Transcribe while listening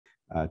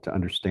to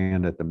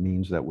understand that the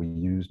means that we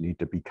use need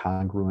to be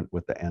congruent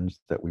with the ends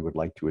that we would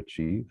like to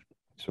achieve.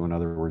 So in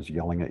other words,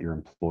 yelling at your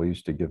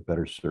employees to give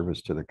better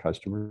service to the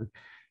customer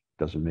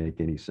doesn't make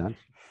any sense.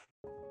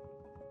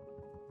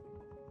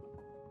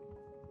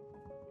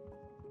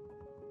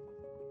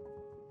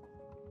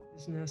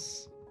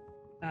 Business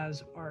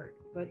as art.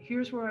 But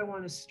here's where I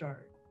want to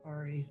start,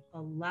 Ari,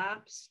 a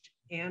lapsed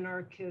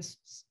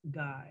anarchist's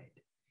guide.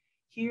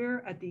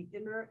 Here at the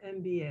Inner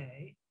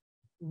MBA,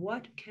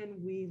 what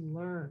can we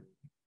learn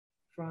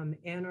from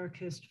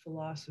anarchist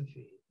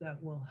philosophy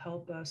that will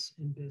help us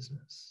in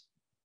business?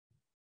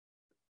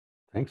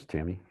 Thanks,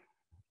 Tammy.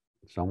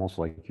 It's almost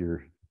like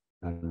you're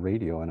on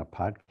radio and a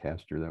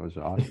podcaster. That was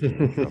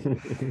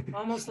awesome.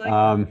 Almost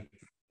like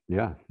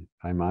yeah,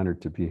 I'm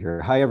honored to be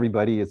here. Hi,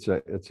 everybody. It's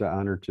an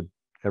honor to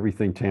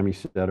everything Tammy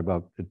said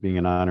about it being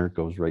an honor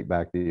goes right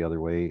back the other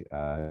way.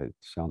 It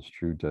sounds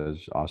true, does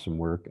awesome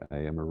work. I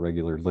am a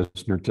regular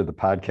listener to the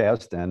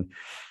podcast, and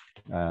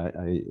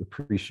I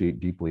appreciate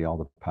deeply all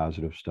the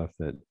positive stuff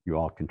that you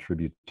all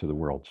contribute to the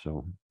world.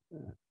 So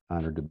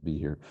honored to be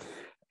here.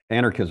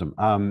 Anarchism.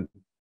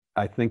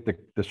 I think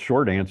the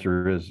short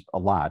answer is a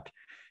lot.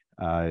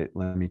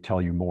 Let me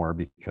tell you more,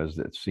 because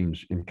it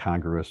seems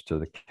incongruous to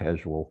the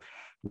casual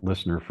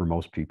listener for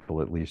most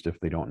people, at least if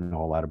they don't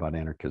know a lot about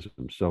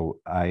anarchism. So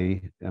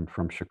I am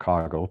from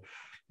Chicago,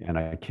 and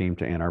I came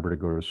to Ann Arbor to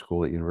go to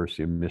school at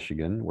University of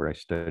Michigan, where I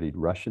studied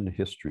Russian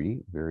history,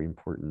 very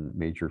important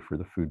major for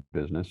the food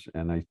business.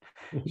 And I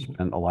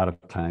spent a lot of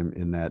time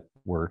in that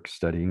work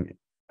studying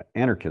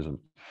anarchism.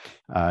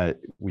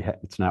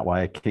 It's not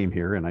why I came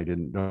here, and I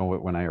didn't know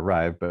it when I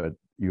arrived, but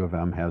U of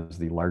M has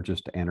the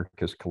largest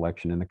anarchist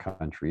collection in the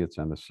country. It's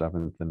on the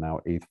 7th and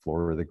now 8th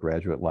floor of the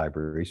graduate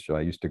library. So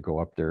I used to go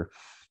up there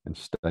and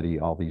study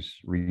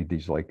read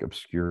these like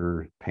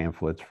obscure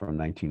pamphlets from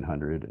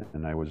 1900.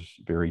 And I was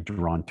very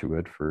drawn to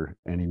it for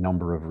any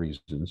number of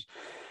reasons.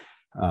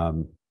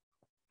 And,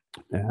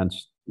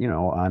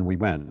 on we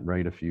went,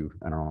 right? I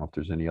don't know if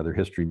there's any other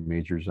history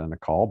majors on the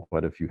call,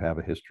 but if you have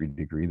a history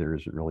degree, there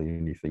isn't really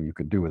anything you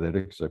can do with it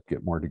except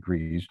get more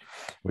degrees,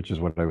 which is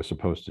what I was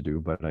supposed to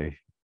do, but I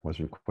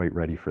wasn't quite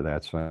ready for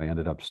that. So I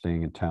ended up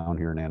staying in town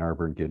here in Ann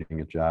Arbor and getting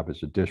a job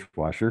as a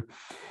dishwasher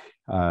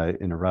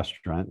in a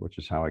restaurant, which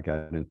is how I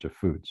got into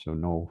food. So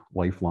no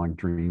lifelong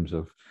dreams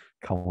of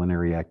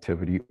culinary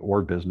activity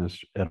or business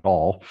at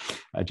all.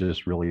 I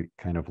just really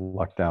kind of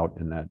lucked out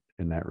in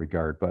that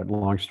regard. But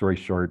long story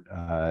short,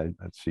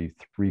 let's see,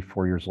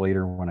 3-4 years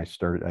later, when I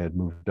had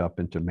moved up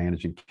into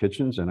managing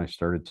kitchens, and I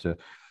started to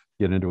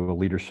get into a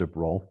leadership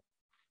role.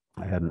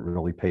 I hadn't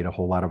really paid a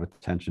whole lot of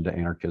attention to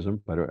anarchism,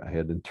 but I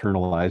had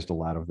internalized a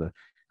lot of the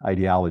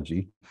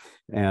ideology.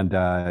 And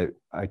I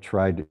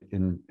tried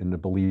in the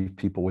belief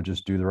people would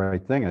just do the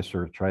right thing. I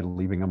sort of tried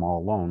leaving them all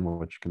alone,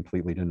 which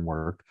completely didn't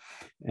work.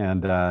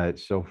 And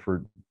so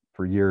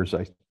for years,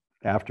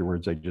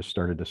 afterwards, I just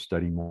started to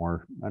study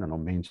more,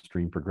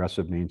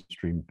 progressive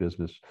mainstream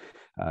business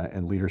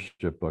and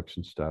leadership books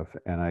and stuff.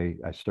 And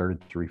I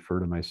started to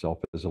refer to myself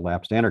as a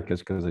lapsed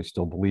anarchist because I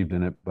still believed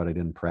in it, but I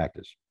didn't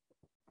practice.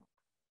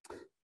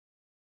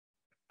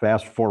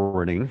 Fast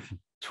forwarding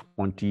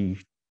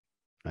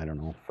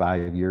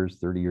 5 years,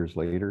 30 years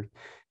later,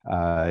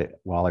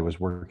 while I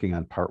was working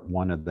on part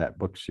 1 of that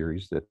book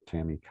series that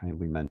Tammy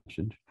kindly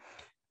mentioned,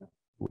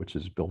 which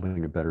is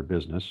Building a Better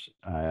Business,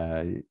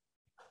 I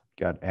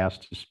got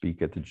asked to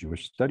speak at the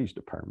Jewish Studies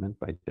Department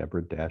by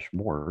Deborah Dash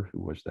Moore,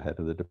 who was the head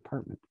of the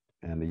department.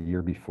 And the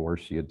year before,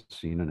 she had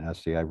seen an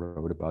essay I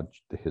wrote about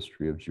the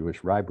history of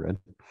Jewish rye bread.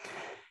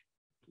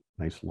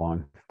 Nice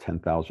long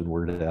 10,000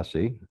 word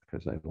essay,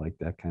 because I like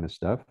that kind of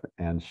stuff.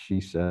 And she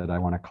said, I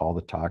want to call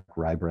the talk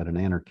Rye Bread and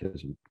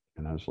Anarchism.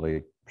 And I was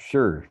like,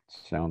 sure,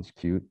 sounds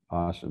cute,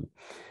 awesome.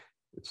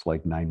 It's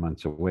like 9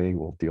 months away.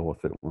 We'll deal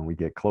with it when we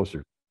get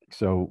closer.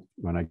 So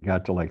when I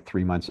got to like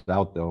 3 months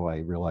out, though, I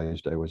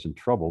realized I was in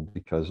trouble,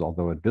 because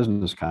although at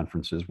business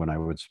conferences, when I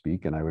would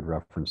speak and I would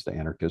reference the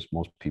anarchists,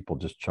 most people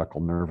just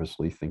chuckle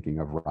nervously, thinking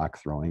of rock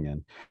throwing,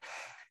 and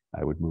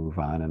I would move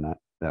on, and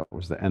that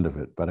was the end of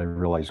it. But I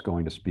realized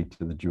going to speak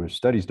to the Jewish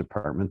Studies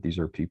Department, these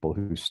are people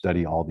who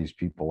study all these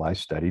people I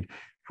studied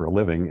for a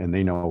living, and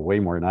they know way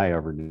more than I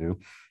ever knew.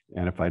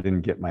 And if I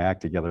didn't get my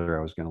act together,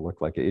 I was going to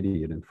look like an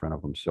idiot in front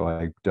of them. So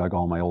I dug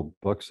all my old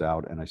books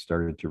out, and I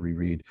started to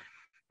reread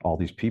all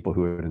these people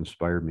who had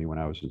inspired me when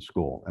I was in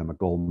school. Emma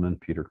Goldman,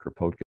 Peter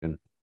Kropotkin.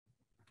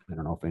 I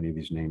don't know if any of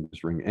these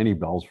names ring any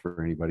bells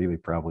for anybody. They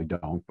probably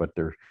don't, but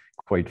they're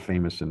quite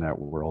famous in that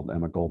world.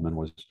 Emma Goldman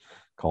was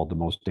called the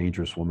most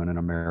dangerous woman in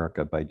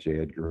America by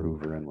J. Edgar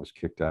Hoover and was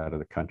kicked out of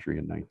the country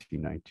in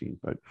 1919.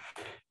 But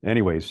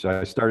anyways,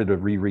 I started to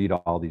reread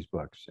all these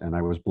books, and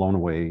I was blown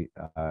away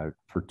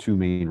for 2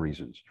 main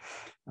reasons.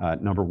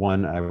 Number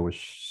one, I was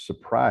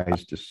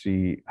surprised to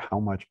see how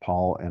much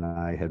Paul and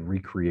I had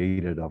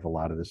recreated of a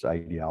lot of this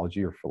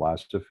ideology or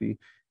philosophy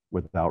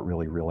without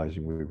really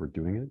realizing we were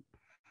doing it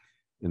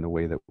in the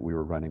way that we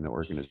were running the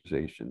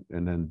organization.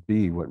 And then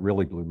B, what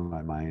really blew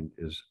my mind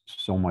is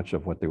so much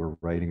of what they were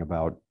writing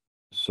about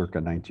circa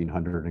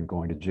 1900 and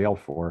going to jail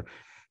for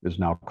is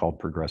now called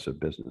progressive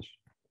business.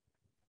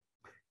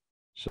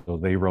 So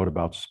they wrote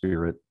about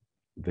spirit.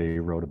 They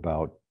wrote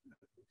about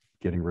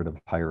getting rid of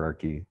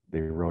hierarchy.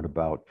 They wrote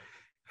about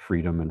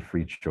freedom and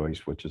free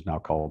choice, which is now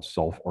called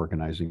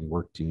self-organizing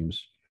work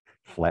teams,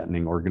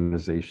 flattening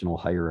organizational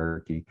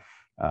hierarchy.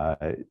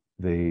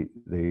 They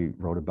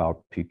wrote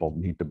about people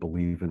need to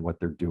believe in what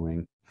they're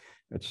doing,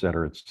 et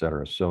cetera, et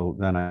cetera. So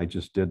then I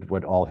just did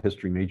what all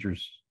history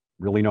majors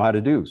really know how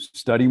to do,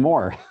 study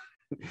more.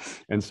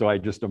 And so I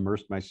just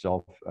immersed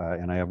myself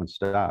and I haven't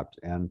stopped.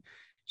 And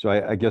so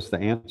I guess the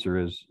answer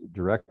is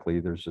directly,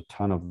 there's a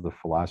ton of the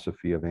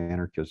philosophy of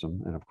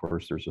anarchism. And of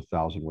course, there's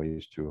 1,000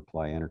 ways to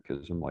apply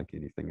anarchism like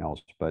anything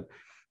else. But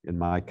in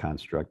my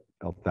construct,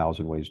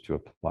 1,000 ways to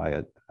apply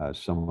it.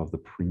 Some of the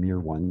premier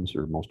ones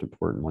or most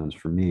important ones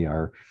for me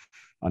are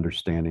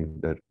understanding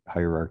that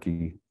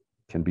hierarchy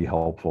can be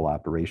helpful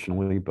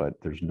operationally, but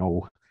there's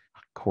no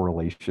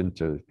correlation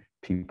to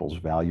people's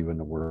value in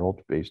the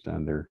world based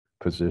on their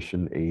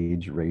position,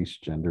 age, race,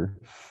 gender,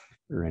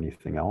 or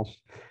anything else.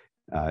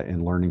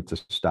 And learning to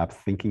stop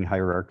thinking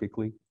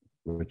hierarchically,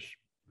 which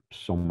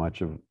so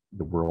much of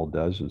the world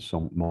does, and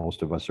so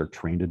most of us are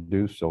trained to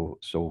do so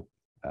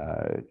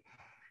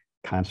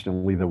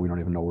constantly that we don't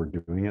even know we're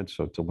doing it.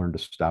 So to learn to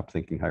stop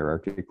thinking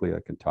hierarchically, I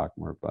can talk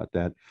more about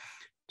that.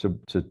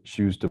 To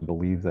choose to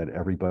believe that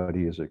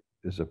everybody is a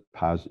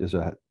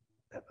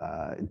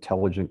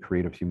intelligent,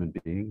 creative human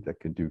being that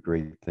can do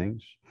great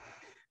things.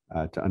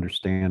 To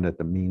understand that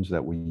the means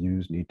that we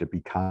use need to be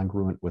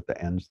congruent with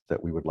the ends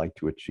that we would like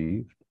to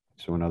achieve.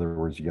 So in other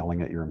words,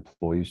 yelling at your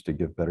employees to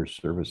give better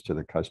service to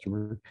the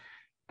customer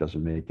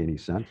doesn't make any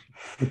sense,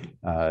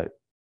 et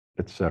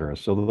cetera.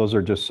 So those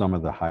are just some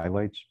of the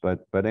highlights,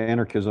 but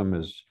anarchism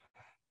is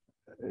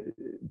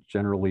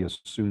generally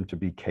assumed to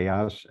be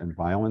chaos and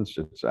violence.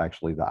 It's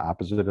actually the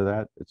opposite of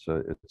that. It's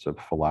a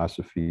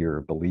philosophy or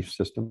a belief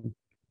system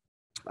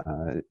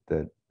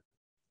that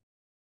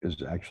is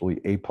actually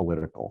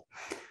apolitical.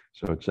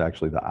 So it's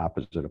actually the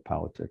opposite of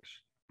politics.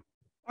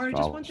 Ari,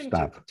 just one thing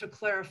to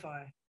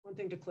clarify. One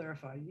thing to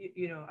clarify.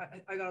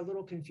 I got a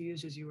little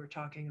confused as you were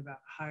talking about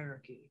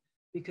hierarchy,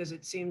 because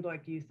it seemed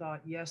like you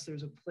thought, yes,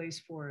 there's a place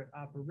for it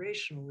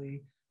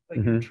operationally,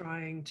 but you're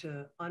trying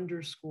to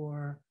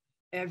underscore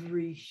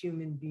every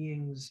human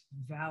being's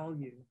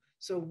value.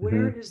 So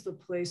where is the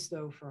place,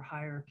 though, for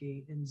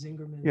hierarchy in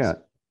Zingerman's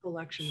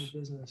collection of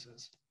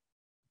businesses?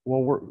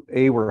 Well,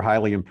 we're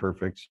highly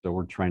imperfect, so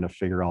we're trying to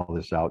figure all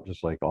this out,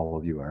 just like all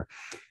of you are.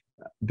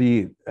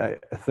 B, I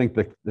think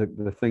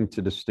the thing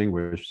to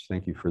distinguish,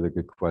 thank you for the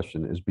good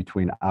question, is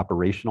between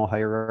operational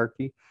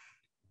hierarchy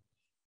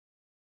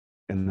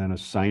and then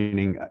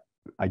assigning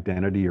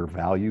identity or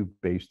value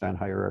based on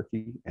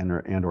hierarchy and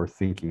or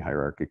thinking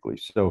hierarchically.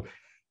 So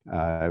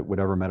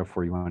whatever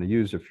metaphor you want to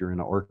use, if you're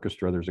in an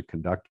orchestra, there's a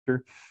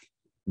conductor,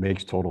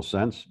 makes total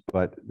sense.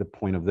 But the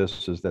point of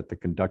this is that the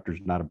conductor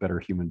is not a better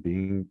human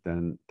being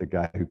than the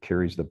guy who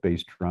carries the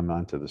bass drum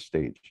onto the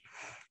stage.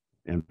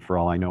 And for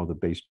all I know, the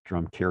bass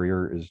drum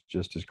carrier is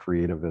just as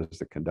creative as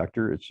the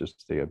conductor. It's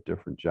just they have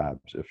different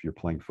jobs. If you're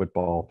playing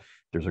football,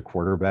 there's a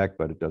quarterback,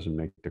 but it doesn't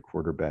make the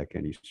quarterback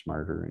any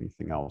smarter or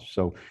anything else.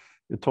 So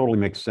it totally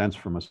makes sense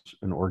from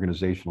an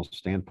organizational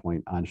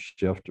standpoint on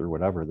shift or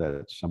whatever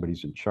that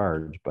somebody's in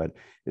charge, but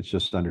it's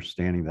just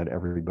understanding that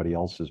everybody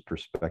else's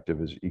perspective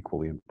is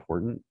equally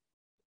important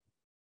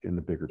in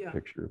the bigger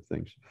picture of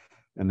things.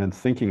 And then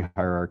thinking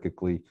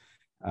hierarchically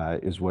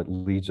is what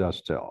leads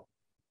us to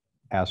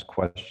ask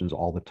questions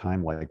all the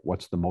time, like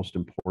what's the most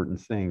important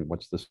thing?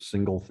 What's the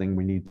single thing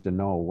we need to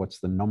know? What's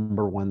the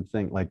number one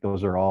thing? Like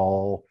those are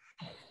all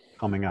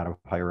coming out of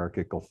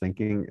hierarchical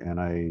thinking. And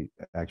I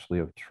actually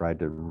have tried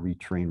to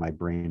retrain my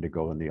brain to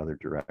go in the other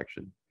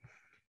direction.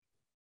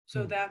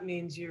 So that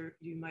means you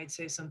might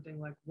say something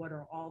like, what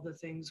are all the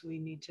things we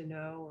need to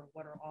know? Or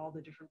what are all the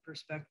different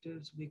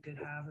perspectives we could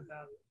have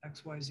about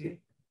XYZ?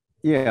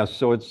 Yeah,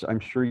 so I'm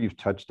sure you've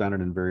touched on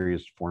it in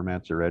various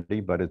formats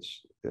already, but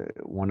it's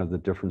one of the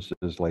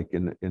differences, like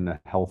in a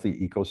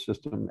healthy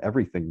ecosystem,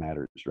 everything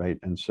matters, right?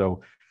 And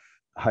so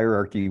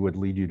hierarchy would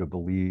lead you to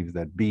believe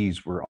that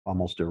bees were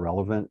almost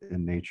irrelevant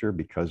in nature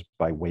because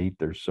by weight,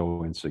 they're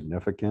so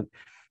insignificant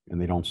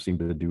and they don't seem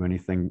to do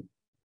anything,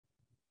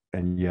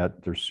 and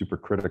yet they're super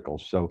critical.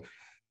 So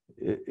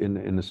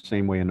in the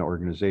same way in the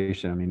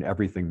organization, I mean,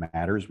 everything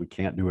matters. We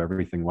can't do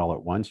everything well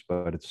at once,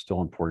 but it's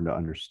still important to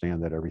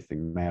understand that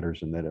everything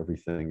matters and that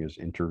everything is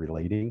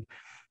interrelating,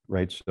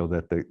 right? So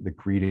that the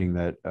greeting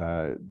that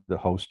the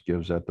host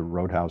gives at the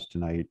Roadhouse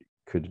tonight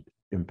could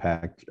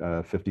impact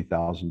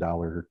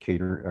 $50,000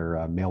 cater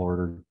or mail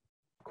order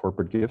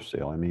corporate gift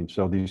sale. I mean,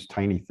 so these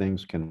tiny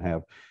things can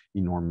have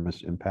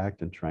enormous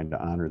impact, and trying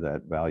to honor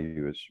that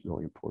value is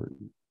really important.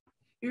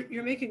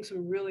 You're making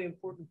some really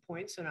important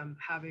points, and I'm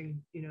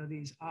having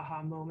these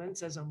aha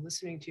moments as I'm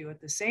listening to you. At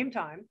the same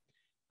time,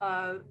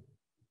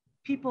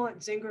 people at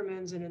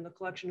Zingerman's and in the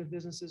collection of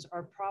businesses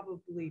are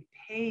probably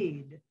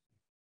paid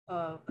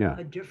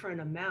a different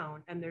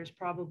amount, and there's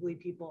probably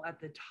people at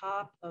the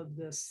top of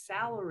the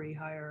salary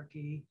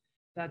hierarchy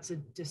that's a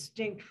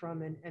distinct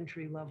from an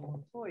entry-level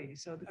employee.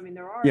 So, I mean,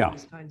 there are Yeah.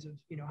 these kinds of,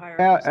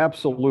 hierarchies.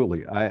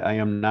 Absolutely. I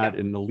am not Yeah.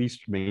 in the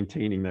least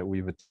maintaining that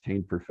we've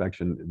attained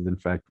perfection. In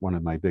fact, one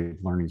of my big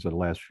learnings of the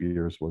last few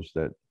years was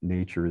that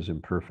nature is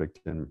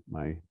imperfect, and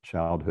my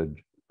childhood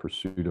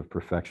pursuit of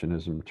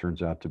perfectionism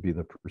turns out to be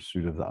the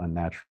pursuit of the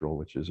unnatural,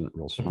 which isn't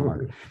real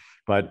smart.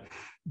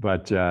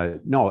 but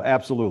no,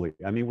 absolutely.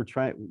 I mean, we're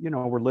trying,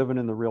 we're living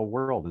in the real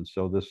world. And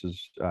so this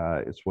is,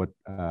 it's what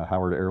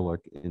Howard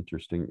Ehrlich,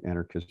 interesting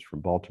anarchist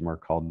from Baltimore,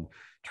 called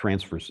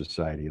transfer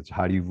society. It's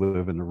how do you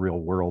live in the real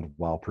world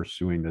while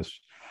pursuing this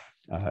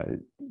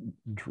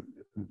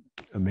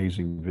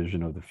amazing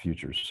vision of the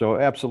future. So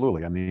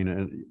absolutely. I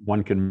mean,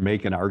 one can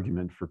make an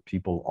argument for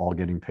people all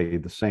getting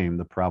paid the same.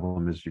 The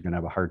problem is you're going to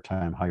have a hard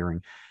time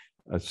hiring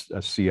a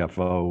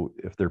CFO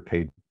if they're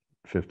paid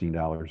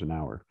 $15 an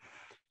hour.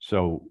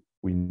 So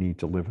we need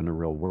to live in the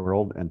real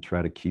world and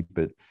try to keep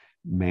it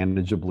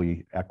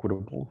manageably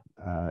equitable.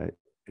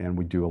 And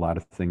we do a lot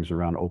of things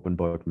around open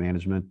book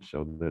management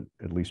so that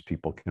at least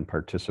people can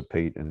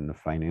participate in the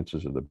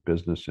finances of the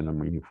business in a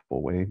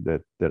meaningful way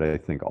that I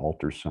think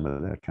alters some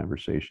of that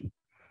conversation.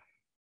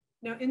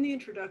 Now, in the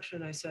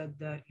introduction, I said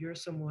that you're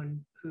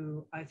someone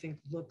who I think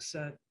looks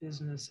at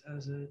business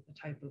as a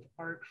type of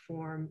art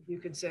form. You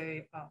could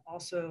say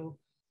also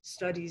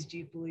studies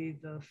deeply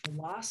the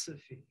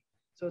philosophy.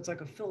 So it's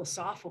like a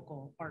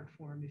philosophical art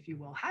form, if you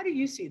will. How do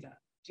you see that?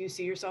 Do you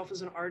see yourself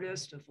as an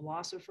artist, a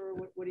philosopher?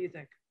 What do you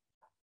think?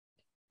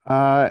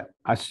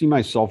 I see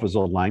myself as a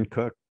line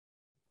cook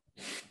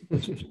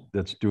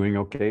that's doing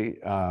okay.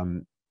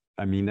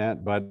 I mean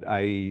that, but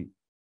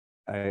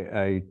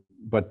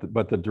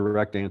but the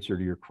direct answer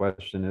to your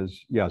question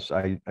is yes.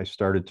 I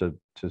started to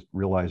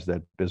realize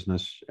that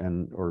business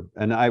and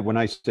when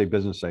I say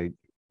business,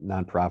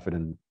 nonprofit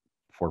and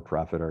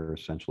for-profit are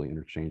essentially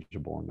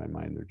interchangeable in my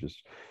mind. They're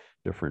just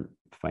different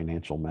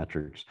financial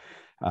metrics,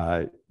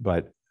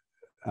 but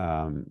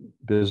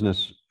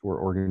business or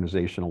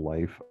organizational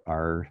life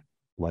are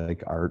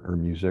like art or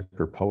music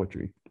or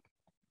poetry.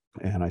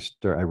 And I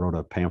wrote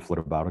a pamphlet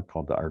about it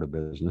called The Art of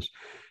Business,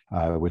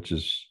 which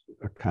is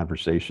a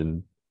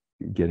conversation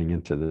getting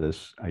into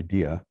this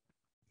idea.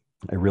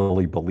 I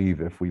really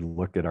believe if we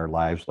look at our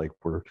lives like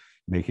we're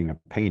making a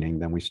painting,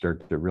 then we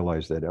start to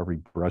realize that every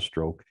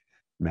brushstroke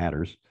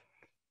matters.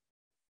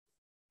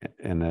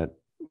 And that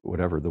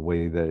whatever the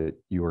way that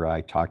you or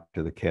I talk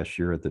to the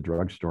cashier at the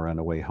drugstore on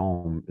the way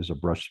home is a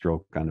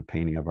brushstroke on the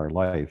painting of our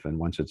life. And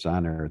once it's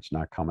on there, it's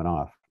not coming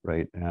off,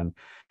 right? And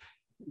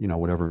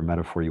whatever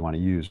metaphor you want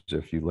to use,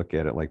 if you look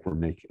at it like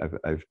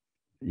I've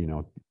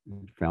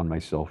found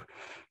myself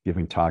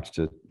giving talks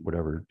to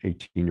whatever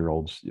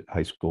 18-year-olds,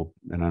 high school,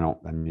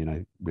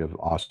 and we have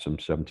awesome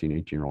 17,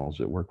 18-year-olds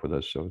that work with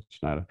us, so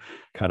it's not a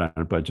cut on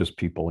it, but just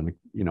people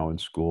in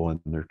school, and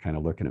they're kind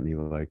of looking at me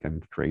like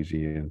I'm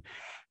crazy. And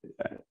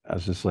I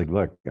was just like,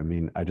 look, I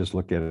mean, I just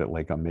look at it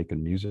like I'm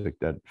making music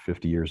that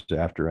 50 years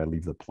after I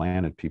leave the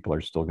planet, people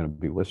are still going to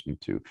be listening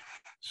to.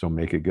 So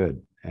make it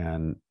good.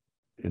 And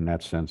in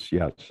that sense,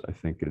 yes, I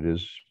think it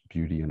is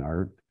beauty and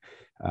art.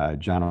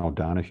 John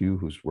O'Donohue,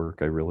 whose work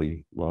I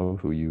really love,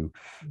 who you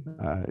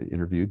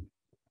interviewed,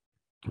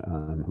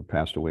 who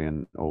passed away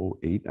in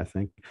 2008, I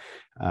think.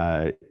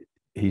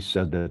 He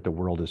said that the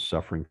world is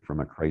suffering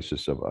from a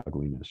crisis of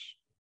ugliness.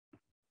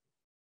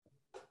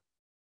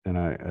 And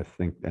I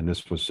think, and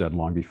this was said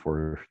long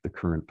before the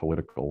current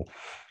political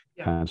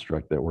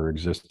construct that we're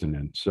existing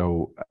in.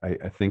 So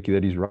I think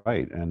that he's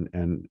right.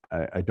 And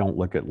I don't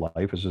look at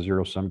life as a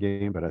zero-sum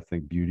game, but I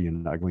think beauty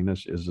and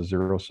ugliness is a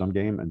zero-sum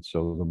game. And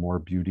so the more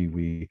beauty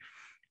we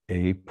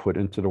put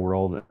into the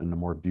world and the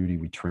more beauty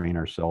we train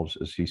ourselves,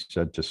 as he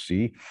said, to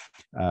see,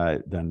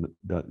 then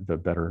the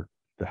better,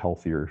 the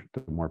healthier,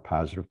 the more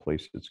positive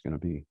place it's going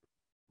to be.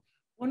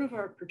 One of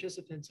our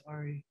participants,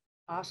 Ari,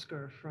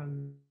 Oscar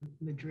from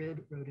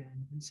Madrid, wrote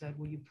in and said,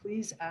 will you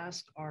please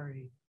ask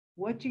Ari,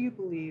 what do you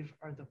believe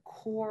are the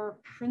core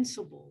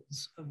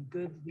principles of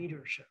good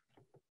leadership?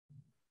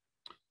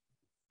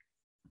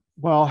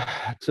 Well,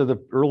 to the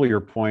earlier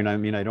point, I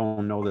mean, I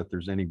don't know that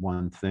there's any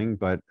one thing,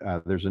 but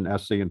there's an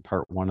essay in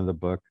part 1 of the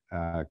book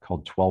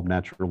called 12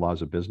 Natural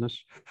Laws of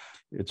Business.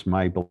 It's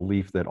my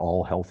belief that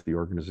all healthy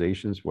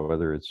organizations,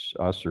 whether it's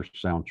us or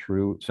Sounds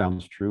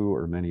True,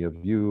 or many of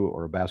you,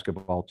 or a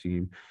basketball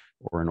team,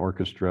 or an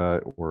orchestra,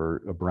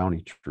 or a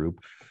brownie troupe,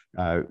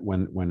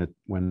 when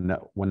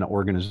the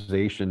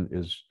organization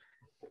is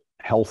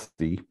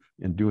healthy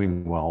and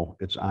doing well,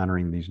 it's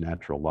honoring these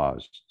natural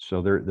laws.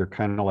 So they're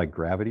kind of like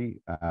gravity.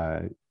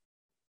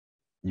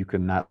 You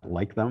can not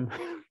like them,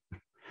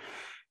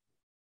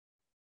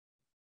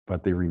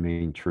 but they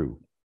remain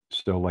true.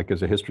 So like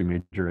as a history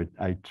major,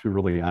 I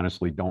truly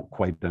honestly don't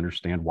quite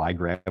understand why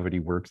gravity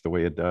works the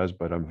way it does,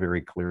 but I'm very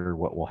clear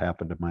what will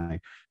happen to my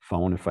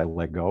phone if I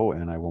let go,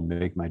 and I will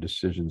make my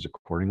decisions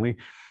accordingly.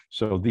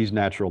 So these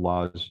natural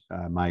laws,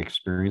 my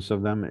experience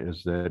of them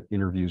is that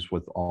interviews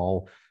with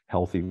all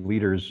healthy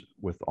leaders,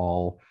 with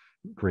all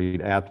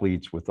great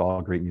athletes, with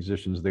all great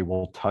musicians, they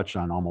will touch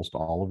on almost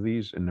all of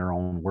these in their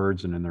own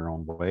words and in their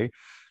own way.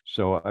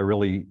 So I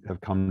really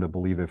have come to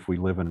believe if we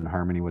live in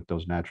harmony with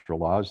those natural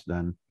laws,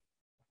 then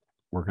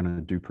we're going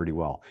to do pretty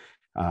well.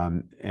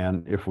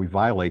 And if we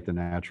violate the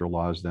natural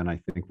laws, then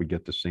I think we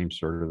get the same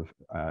sort of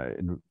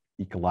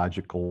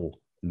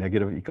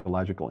negative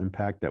ecological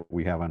impact that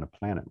we have on the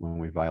planet when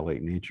we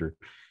violate nature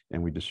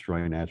and we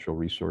destroy natural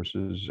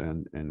resources,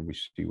 and we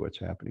see what's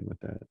happening with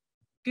that.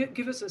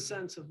 Give us a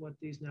sense of what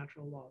these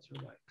natural laws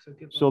are like.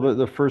 So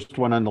the first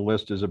one on the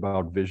list is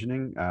about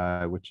visioning,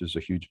 which is a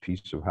huge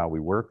piece of how we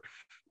work.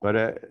 But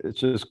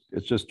it's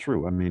just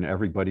true. I mean,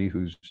 everybody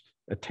who's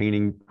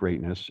attaining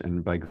greatness,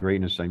 and by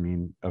greatness I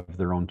mean of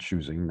their own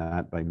choosing,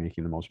 not by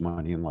making the most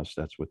money unless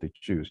that's what they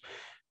choose.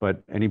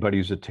 But anybody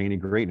who's attaining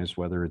greatness,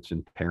 whether it's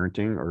in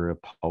parenting or a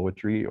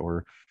poetry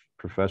or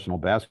professional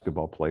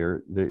basketball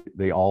player,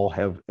 they all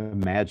have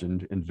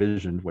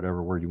envisioned,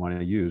 whatever word you want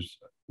to use,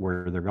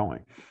 where they're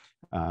going.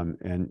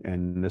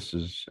 And this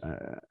is,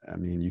 I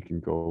mean, you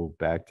can go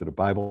back to the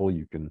Bible,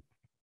 you can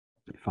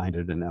find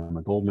it in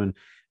Emma Goldman.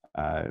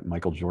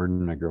 Michael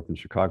Jordan, I grew up in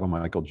Chicago.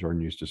 Michael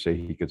Jordan used to say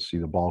he could see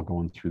the ball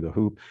going through the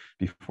hoop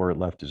before it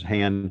left his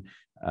hand.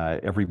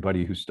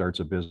 Everybody who starts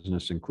a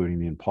business, including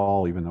me and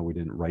Paul, even though we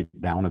didn't write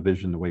down a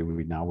vision the way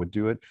we now would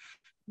do it,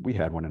 we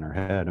had one in our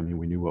head. I mean,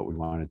 we knew what we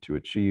wanted to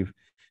achieve.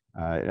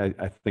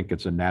 I think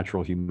it's a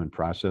natural human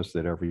process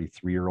that every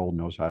 3-year-old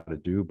knows how to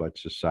do, but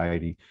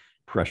society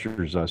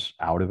pressures us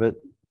out of it.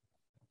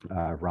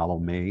 Rollo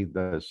May,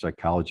 the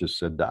psychologist,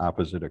 said the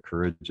opposite of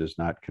courage is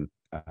not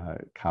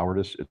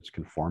cowardice, it's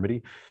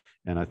conformity.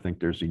 And I think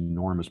there's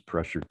enormous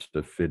pressure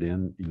to fit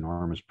in,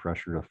 enormous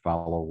pressure to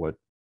follow what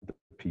the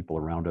people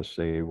around us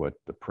say, what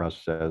the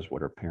press says,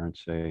 what our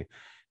parents say.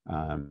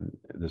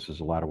 This is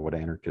a lot of what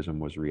anarchism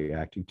was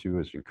reacting to,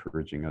 is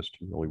encouraging us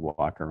to really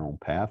walk our own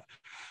path.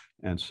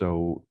 And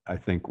so I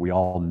think we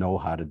all know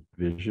how to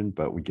vision,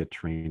 but we get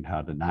trained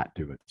how to not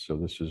do it. So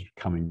this is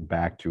coming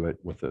back to it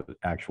with an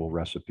actual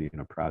recipe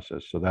and a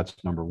process. So that's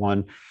number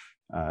one.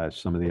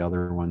 Some of the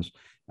other ones,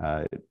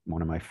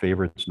 one of my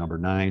favorites, number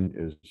 9,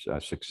 is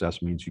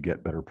success means you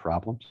get better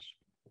problems.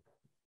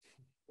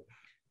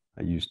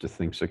 I used to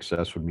think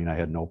success would mean I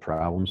had no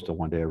problems, till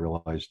one day I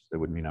realized it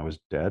would mean I was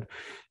dead,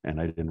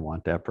 and I didn't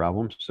want that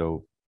problem.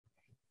 So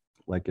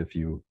like if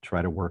you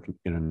try to work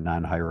in a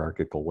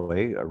non-hierarchical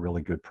way, a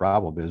really good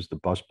problem is the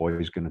busboy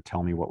is going to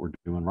tell me what we're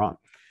doing wrong.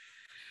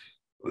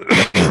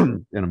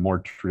 In a more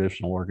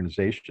traditional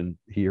organization,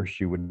 he or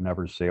she would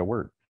never say a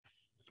word.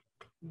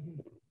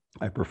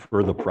 I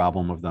prefer the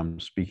problem of them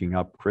speaking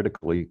up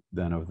critically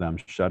than of them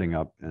shutting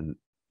up and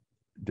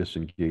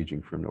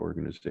disengaging from the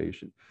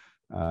organization.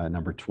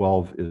 Number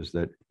 12 is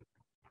that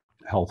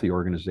healthy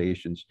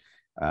organizations,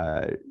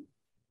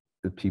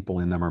 the people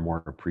in them are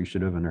more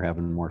appreciative and they're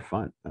having more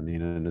fun. I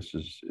mean, and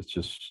it's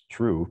just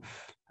true.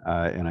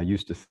 And I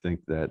used to think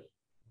that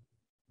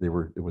it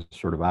was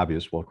sort of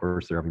obvious. Well, of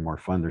course, they're having more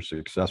fun, they're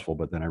successful,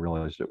 but then I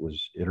realized it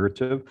was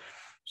iterative.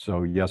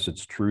 So yes,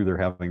 it's true they're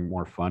having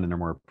more fun and they're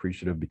more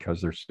appreciative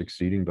because they're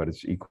succeeding, but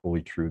it's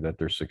equally true that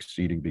they're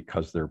succeeding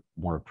because they're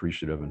more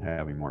appreciative and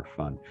having more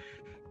fun.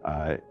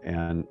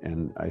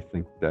 And I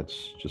think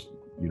that's just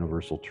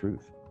universal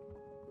truth.